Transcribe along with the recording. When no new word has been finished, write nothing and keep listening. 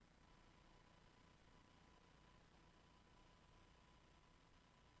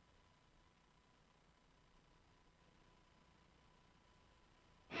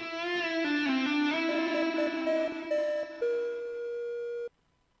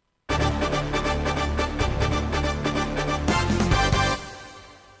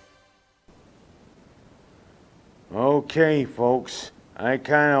Okay, folks, I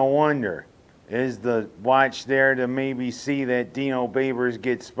kind of wonder, is the watch there to maybe see that Dino Babers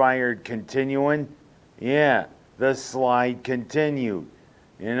gets fired continuing? Yeah, the slide continued.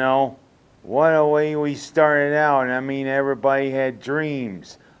 You know, what a way we started out. I mean, everybody had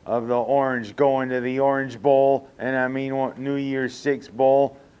dreams of the Orange going to the Orange Bowl, and I mean, New Year's Six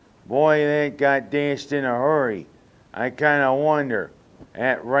Bowl. Boy, that got dashed in a hurry. I kind of wonder,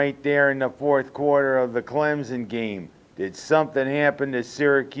 at right there in the fourth quarter of the Clemson game, did something happen to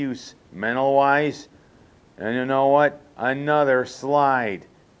Syracuse mental-wise? And you know what? Another slide.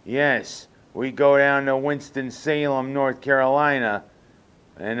 Yes, we go down to Winston-Salem, North Carolina,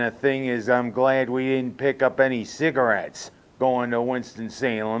 and the thing is, I'm glad we didn't pick up any cigarettes going to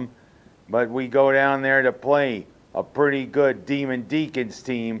Winston-Salem, but we go down there to play a pretty good Demon Deacons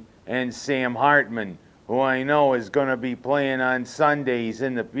team and Sam Hartman, who I know is going to be playing on Sundays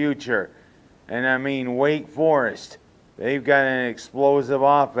in the future. And I mean, Wake Forest, they've got an explosive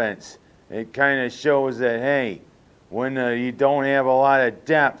offense. It kind of shows that, hey, when you don't have a lot of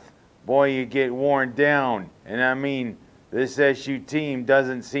depth, boy, you get worn down. And I mean, this SU team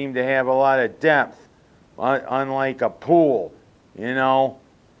doesn't seem to have a lot of depth, unlike a pool, you know.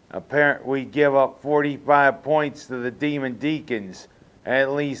 Apparently, we give up 45 points to the Demon Deacons.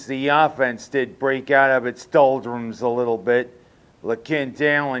 At least the offense did break out of its doldrums a little bit. LaKent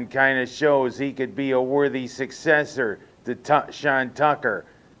Allen kind of shows he could be a worthy successor to Sean Tucker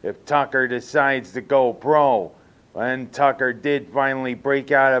if Tucker decides to go pro. And Tucker did finally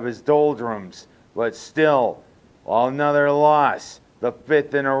break out of his doldrums, but still, another loss, the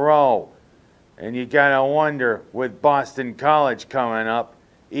fifth in a row. And you gotta wonder, with Boston College coming up,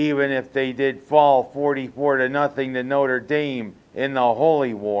 even if they did fall 44-0 to Notre Dame in the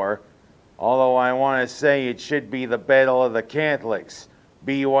Holy War, although I want to say it should be the Battle of the Catholics.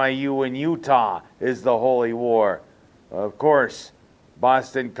 BYU and Utah is the Holy War. Of course,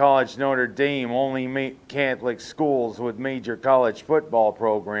 Boston College, Notre Dame, only Catholic schools with major college football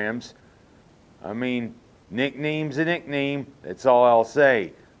programs. I mean, nickname's a nickname, that's all I'll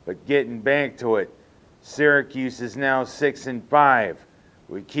say. But getting back to it, Syracuse is now 6-5.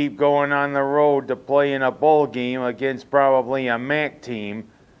 We keep going on the road to play in a bowl game against probably a MAC team.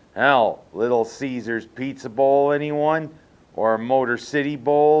 Hell, Little Caesars Pizza Bowl, anyone? Or Motor City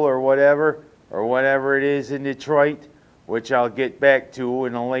Bowl or whatever it is in Detroit, which I'll get back to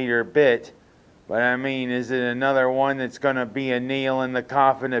in a later bit. But I mean, is it another one that's going to be a nail in the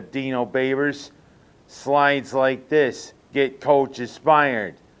coffin of Dino Babers? Slides like this get coaches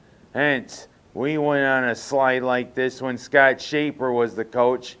fired. Hence, we went on a slide like this when Scott Shaper was the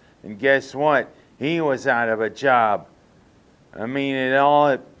coach, and guess what? He was out of a job. I mean,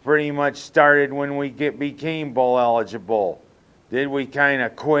 it pretty much started when we became bowl eligible. Did we kind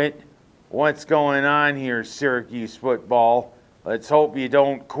of quit? What's going on here, Syracuse football? Let's hope you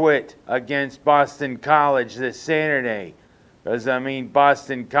don't quit against Boston College this Saturday. Because, I mean,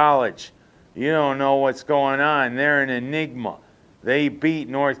 Boston College, you don't know what's going on. They're an enigma. They beat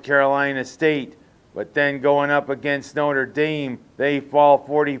North Carolina State, but then going up against Notre Dame, they fall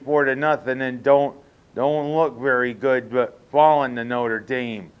 44-0 and don't look very good, but falling to Notre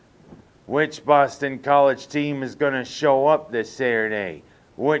Dame. Which Boston College team is going to show up this Saturday?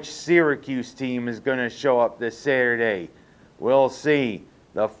 Which Syracuse team is going to show up this Saturday? We'll see.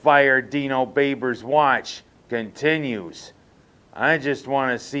 The Fire Dino Babers watch continues. I just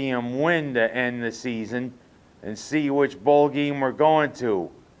want to see him win to end the season and see which bowl game we're going to.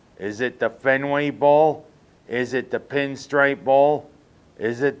 Is it the Fenway Bowl? Is it the Pinstripe Bowl?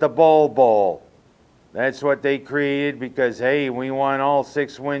 Is it the Bowl Bowl? That's what they created because, hey, we want all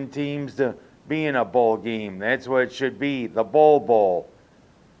 6-win teams to be in a bowl game. That's what it should be, the Bowl Bowl.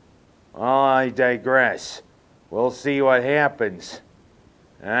 Oh, I digress. We'll see what happens.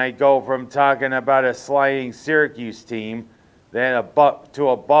 And I go from talking about a sliding Syracuse team to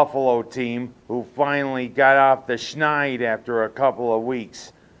a Buffalo team who finally got off the schneid after a couple of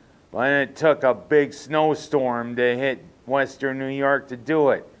weeks. But it took a big snowstorm to hit Western New York to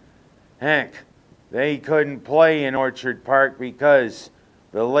do it. Heck, they couldn't play in Orchard Park because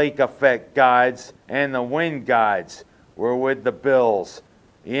the lake effect gods and the wind gods were with the Bills.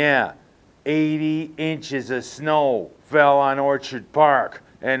 Yeah, 80 inches of snow fell on Orchard Park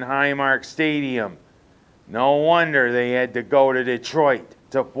and Highmark Stadium. No wonder they had to go to Detroit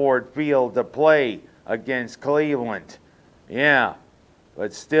to Ford Field to play against Cleveland. Yeah,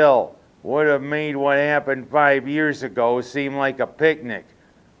 but still, would have made what happened 5 years ago seem like a picnic.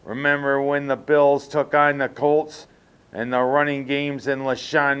 Remember when the Bills took on the Colts and the running games and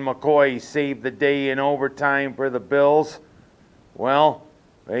LaShawn McCoy saved the day in overtime for the Bills? Well,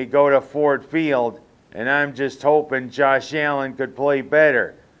 they go to Ford Field and I'm just hoping Josh Allen could play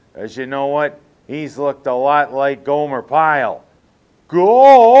better. Because you know what? He's looked a lot like Gomer Pyle.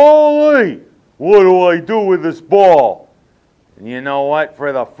 Golly! What do I do with this ball? And you know what?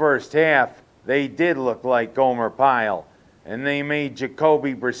 For the first half, they did look like Gomer Pyle. And they made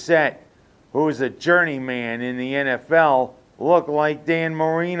Jacoby Brissett, who's a journeyman in the NFL, look like Dan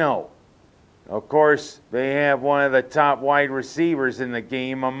Marino. Of course, they have one of the top wide receivers in the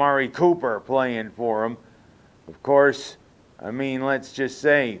game, Amari Cooper, playing for them. Of course, I mean, let's just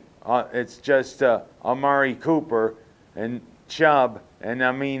say it's just Amari Cooper and Chubb, and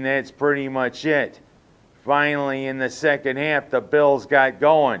I mean, that's pretty much it. Finally, in the second half, the Bills got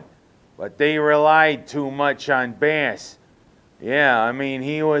going, but they relied too much on Bass. Yeah, I mean,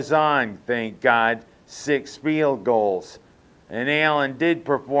 he was on, thank God, 6 field goals. And Allen did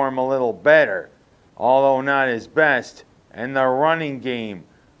perform a little better, although not his best. And the running game,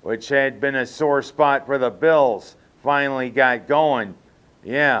 which had been a sore spot for the Bills, finally got going.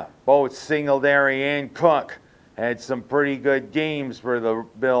 Yeah, both Singletary and Cook had some pretty good games for the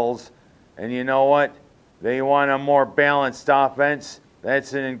Bills. And you know what? They want a more balanced offense.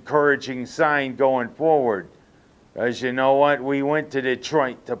 That's an encouraging sign going forward. Because you know what? We went to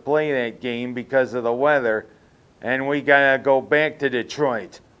Detroit to play that game because of the weather. And we got to go back to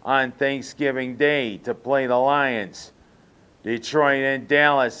Detroit on Thanksgiving Day to play the Lions. Detroit and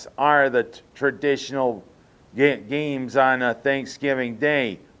Dallas are the traditional games on a Thanksgiving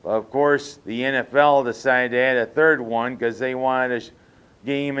Day. Of course, the NFL decided to add a third one because they wanted a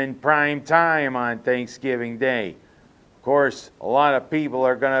game in prime time on Thanksgiving Day. Of course, a lot of people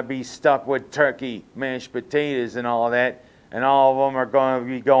are going to be stuck with turkey, mashed potatoes, and all that, and all of them are going to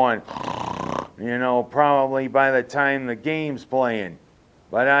be going, you know, probably by the time the game's playing.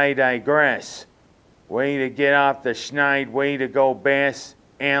 But I digress. Way to get off the schneid, way to go, Bass.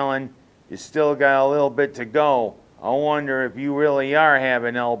 Allen, you still got a little bit to go. I wonder if you really are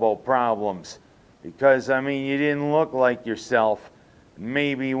having elbow problems. Because, I mean, you didn't look like yourself.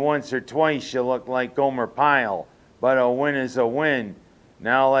 Maybe once or twice you looked like Gomer Pyle. But a win is a win.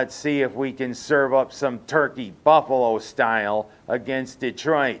 Now let's see if we can serve up some turkey, Buffalo style, against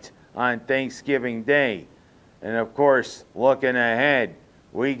Detroit on Thanksgiving Day. And of course, looking ahead,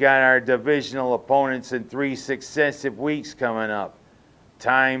 we got our divisional opponents in 3 successive weeks coming up.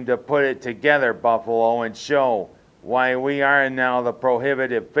 Time to put it together, Buffalo, and show why we are now the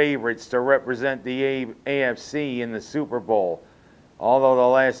prohibitive favorites to represent the AFC in the Super Bowl. Although the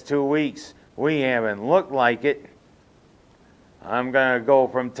last 2 weeks, we haven't looked like it. I'm going to go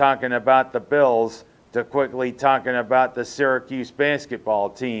from talking about the Bills to quickly talking about the Syracuse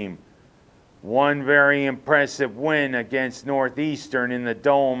basketball team. One very impressive win against Northeastern in the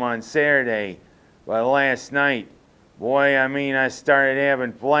Dome on Saturday. But last night, boy, I mean, I started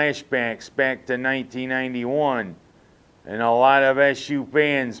having flashbacks back to 1991. And a lot of SU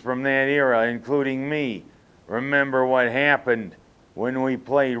fans from that era, including me, remember what happened when we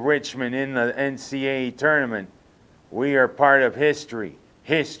played Richmond in the NCAA tournament. We are part of history.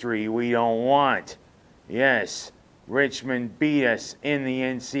 History we don't want. Yes, Richmond beat us in the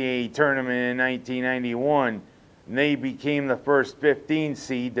NCAA tournament in 1991. And they became the first 15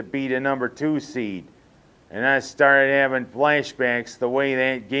 seed to beat a number 2 seed. And I started having flashbacks the way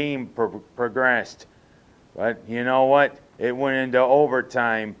that game progressed. But you know what? It went into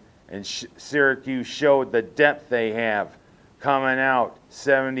overtime, and Syracuse showed the depth they have, coming out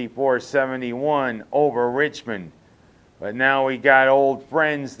 74-71 over Richmond. But now we got old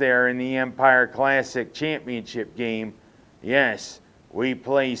friends there in the Empire Classic Championship game. Yes, we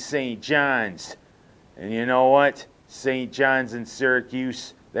play St. John's. And you know what? St. John's and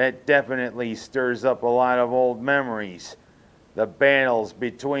Syracuse, that definitely stirs up a lot of old memories. The battles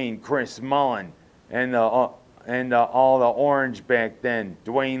between Chris Mullen and all the Orange back then,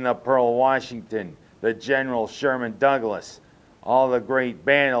 Dwayne the Pearl Washington, the General Sherman Douglas, all the great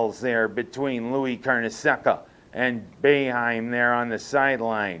battles there between Louis Carnesecca and Boeheim there on the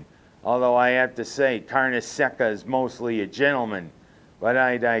sideline. Although I have to say, Carnesecca is mostly a gentleman, but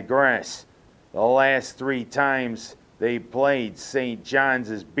I digress. The last 3 times they played, St. John's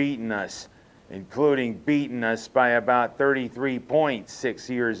has beaten us, including beating us by about 33 points 6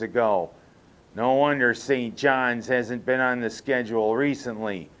 years ago. No wonder St. John's hasn't been on the schedule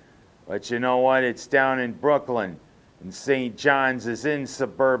recently. But you know what? It's down in Brooklyn, and St. John's is in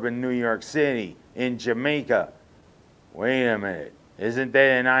suburban New York City, in Jamaica. Wait a minute. Isn't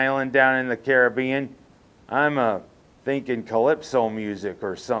that an island down in the Caribbean? I'm thinking calypso music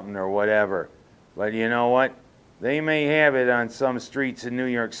or something or whatever. But you know what? They may have it on some streets in New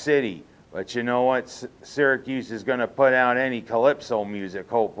York City. But you know what? Syracuse is going to put out any calypso music,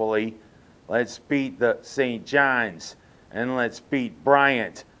 hopefully. Let's beat the St. John's, and let's beat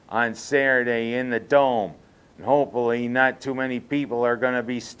Bryant on Saturday in the Dome. And hopefully not too many people are going to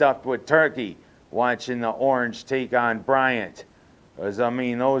be stuffed with turkey watching the Orange take on Bryant. Because, I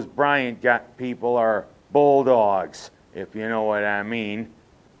mean, those Bryant people are bulldogs, if you know what I mean.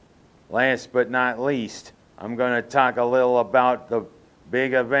 Last but not least, I'm going to talk a little about the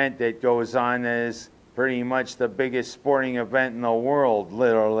big event that goes on that is pretty much the biggest sporting event in the world,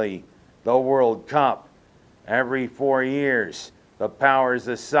 literally, the World Cup. Every 4 years, the powers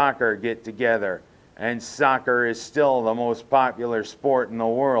of soccer get together, and soccer is still the most popular sport in the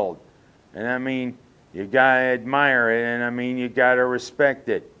world. And I mean, you gotta admire it, and I mean, you gotta respect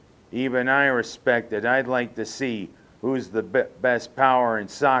it. Even I respect it. I'd like to see who's the best power in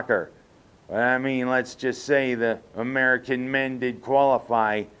soccer. But I mean, let's just say the American men did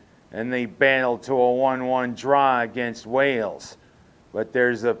qualify, and they battled to a 1-1 draw against Wales. But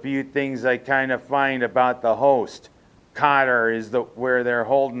there's a few things I kind of find about the host. Qatar is where they're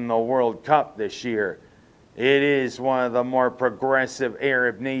holding the World Cup this year. It is one of the more progressive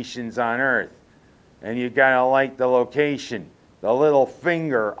Arab nations on earth. And you gotta like the location. The little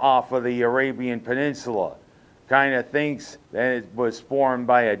finger off of the Arabian Peninsula. Kind of thinks that it was formed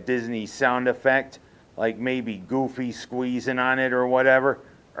by a Disney sound effect, like maybe Goofy squeezing on it or whatever.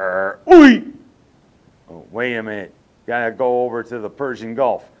 Oi! Oh, wait a minute. Gotta go over to the Persian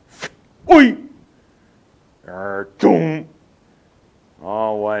Gulf. Oi! Doom!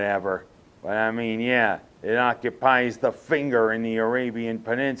 Oh, whatever. But I mean, yeah, it occupies the finger in the Arabian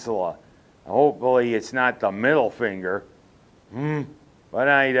Peninsula. Hopefully it's not the middle finger. But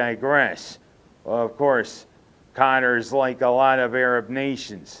I digress. Well, of course, Qatar's like a lot of Arab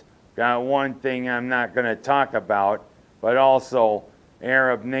nations. Got one thing I'm not going to talk about, but also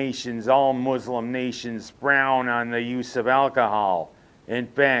Arab nations, all Muslim nations, frown on the use of alcohol. In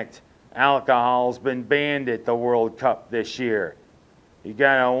fact, alcohol's been banned at the World Cup this year. You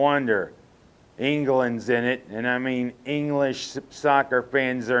gotta wonder, England's in it, and I mean, English soccer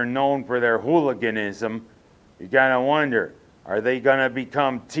fans are known for their hooliganism. You gotta wonder, are they gonna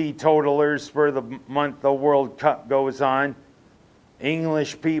become teetotalers for the month the World Cup goes on?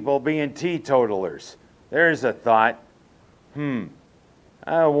 English people being teetotalers. There's a thought.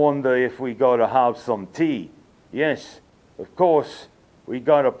 I wonder if we gotta have some tea. Yes, of course, we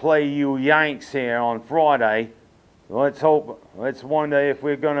gotta play you Yanks here on Friday. Let's wonder if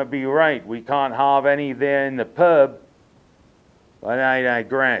we're gonna be right. We can't have any there in the pub. But I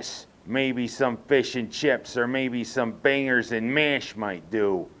digress. Maybe some fish and chips or maybe some bangers and mash might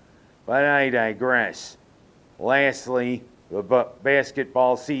do. But I digress. Lastly, the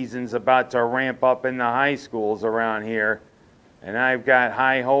basketball season's about to ramp up in the high schools around here. And I've got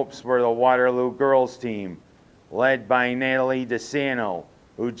high hopes for the Waterloo girls team, led by Natalie DeSanto,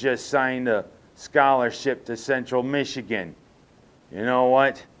 who just signed a scholarship to Central Michigan. You know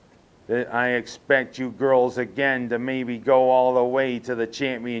what? I expect you girls again to maybe go all the way to the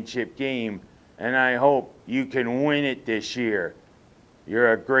championship game, and I hope you can win it this year.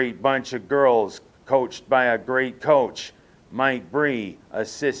 You're a great bunch of girls, coached by a great coach, Mike Bree,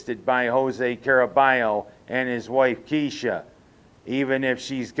 assisted by Jose Caraballo and his wife Keisha. Even if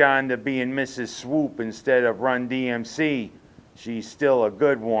she's gone to being Mrs. Swoop instead of Run DMC, she's still a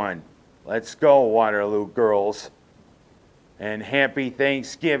good one. Let's go, Waterloo girls. And happy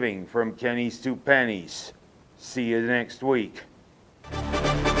Thanksgiving from Kenny's Two Pennies. See you next week.